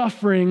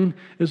suffering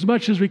as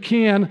much as we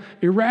can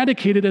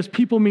eradicated as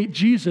people meet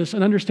Jesus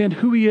and understand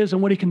who he is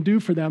and what he can do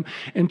for them.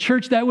 And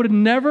church, that would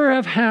never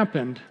have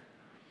happened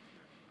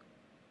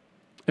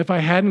if I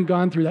hadn't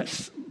gone through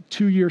that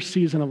 2-year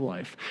season of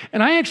life.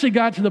 And I actually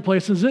got to the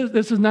place,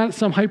 this is not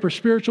some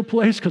hyper-spiritual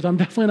place, because I'm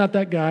definitely not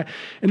that guy,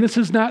 and this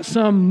is not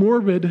some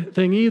morbid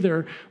thing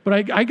either,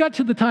 but I got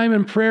to the time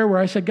in prayer where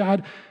I said,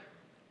 God,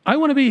 I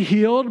want to be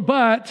healed,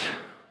 but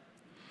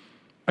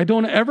I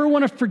don't ever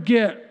want to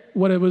forget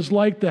what it was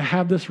like to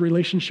have this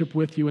relationship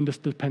with you and this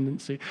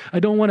dependency. I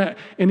don't want to,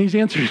 and he's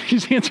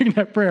answering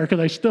that prayer,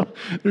 because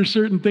there's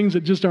certain things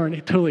that just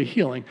aren't totally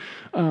healing.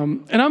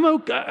 And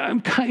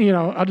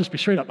I'll just be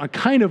straight up, I'm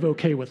kind of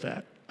okay with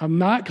that. I'm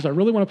not, because I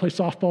really want to play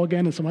softball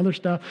again and some other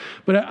stuff,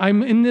 but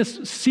I'm in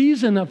this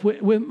season of,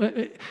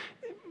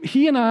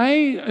 he and I,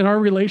 in our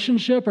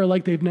relationship, are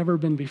like they've never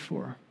been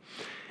before.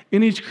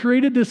 And he's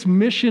created this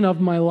mission of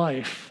my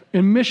life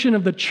and mission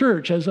of the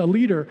church as a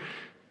leader.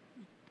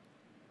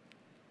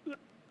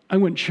 I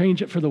wouldn't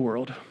change it for the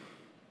world.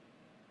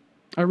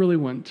 I really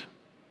wouldn't.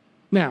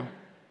 Now,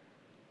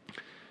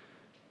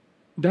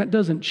 that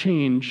doesn't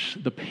change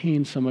the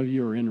pain some of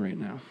you are in right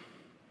now.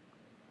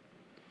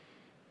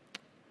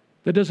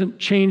 That doesn't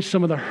change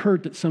some of the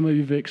hurt that some of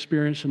you have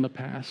experienced in the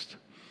past.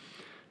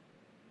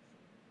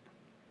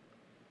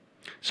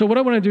 So what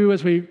I want to do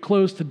as we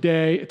close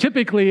today,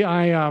 typically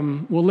I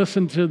will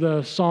listen to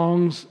the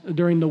songs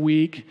during the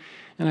week,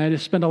 and I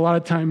just spend a lot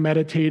of time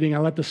meditating. I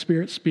let the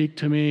Spirit speak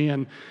to me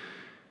and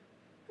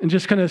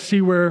just kind of see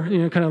where,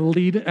 kind of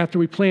lead after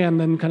we plan,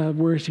 then kind of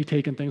where is he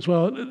taking things.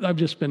 Well, I've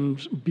just been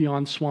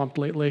beyond swamped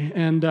lately.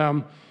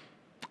 And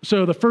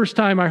so the first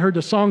time I heard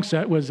the song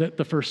set was at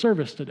the first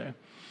service today.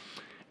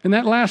 And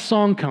that last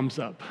song comes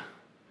up.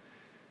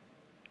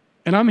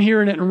 And I'm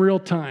hearing it in real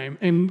time.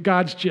 And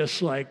God's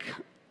just like,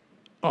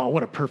 oh,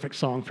 what a perfect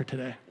song for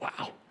today.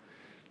 Wow.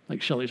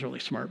 Like Shelley's really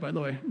smart, by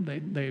the way.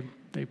 They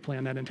They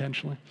planned that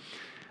intentionally.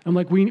 I'm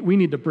like, we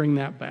need to bring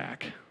that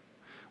back.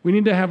 We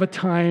need to have a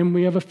time.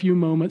 We have a few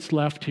moments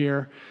left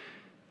here.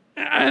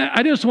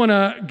 I just want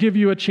to give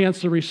you a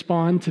chance to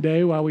respond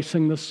today while we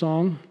sing this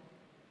song.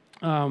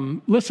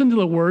 Listen to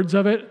the words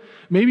of it.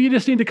 Maybe you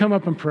just need to come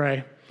up and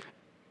pray.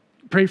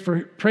 Pray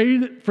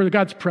for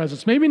God's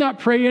presence. Maybe not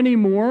pray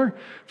anymore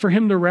for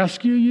him to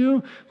rescue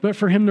you, but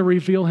for him to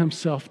reveal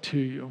himself to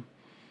you.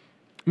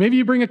 Maybe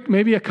you bring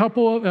a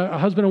couple, a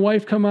husband and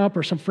wife come up,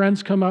 or some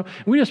friends come up,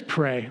 and we just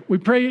pray. We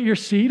pray at your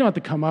seat. You don't have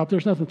to come up.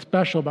 There's nothing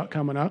special about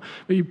coming up.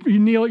 But you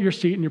kneel at your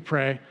seat and you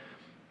pray.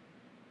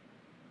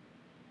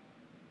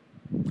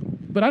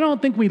 But I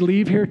don't think we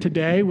leave here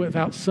today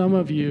without some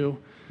of you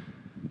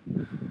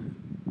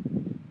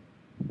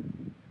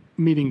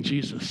meeting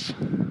Jesus.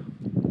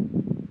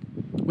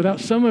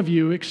 Without some of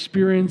you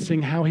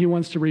experiencing how he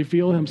wants to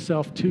reveal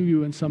himself to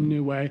you in some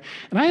new way.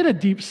 And I had a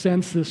deep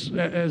sense this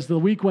as the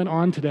week went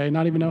on today,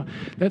 not even know,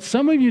 that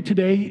some of you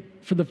today,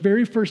 for the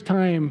very first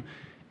time,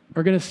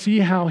 are going to see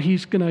how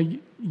he's going to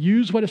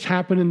use what has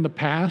happened in the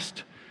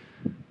past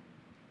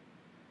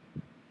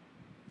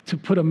to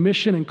put a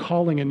mission and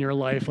calling in your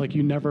life like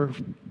you never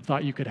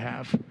thought you could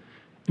have. And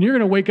you're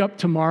going to wake up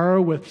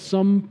tomorrow with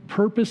some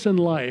purpose in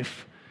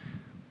life,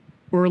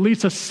 or at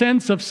least a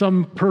sense of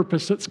some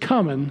purpose that's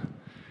coming,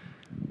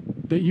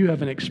 that you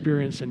haven't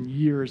experienced in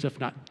years, if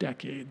not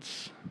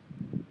decades.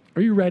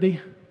 Are you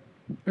ready?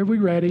 Are we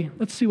ready?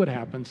 Let's see what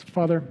happens.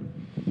 Father,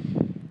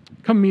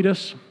 come meet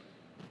us.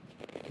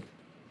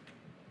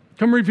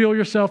 Come reveal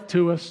yourself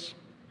to us.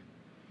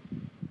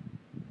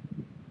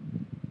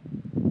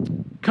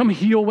 Come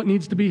heal what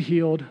needs to be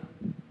healed.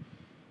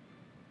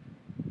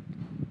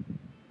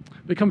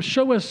 But come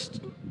show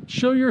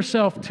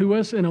yourself to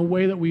us in a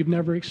way that we've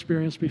never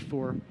experienced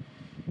before.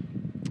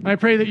 I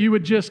pray that you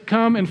would just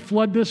come and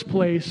flood this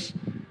place,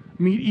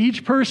 meet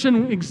each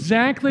person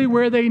exactly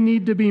where they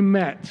need to be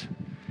met.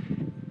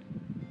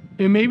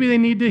 And maybe they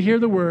need to hear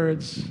the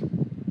words,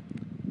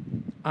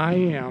 I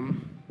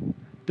am,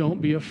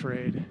 don't be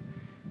afraid.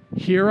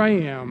 Here I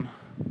am,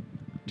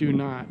 do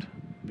not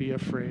be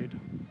afraid.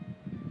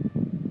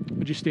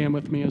 Would you stand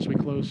with me as we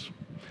close?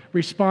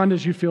 Respond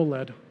as you feel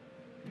led.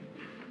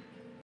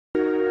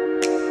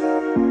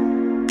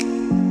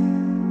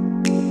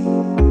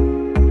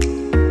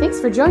 Thanks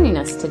for joining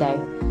us today.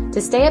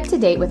 To stay up to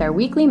date with our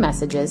weekly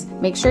messages,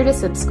 make sure to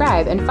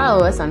subscribe and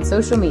follow us on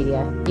social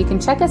media. You can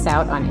check us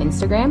out on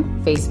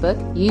Instagram, Facebook,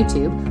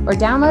 YouTube, or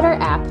download our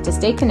app to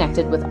stay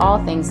connected with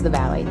all things the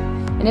Valley.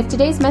 And if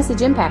today's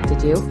message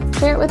impacted you,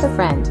 share it with a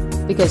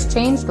friend, because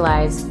changed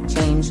lives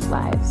change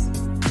lives.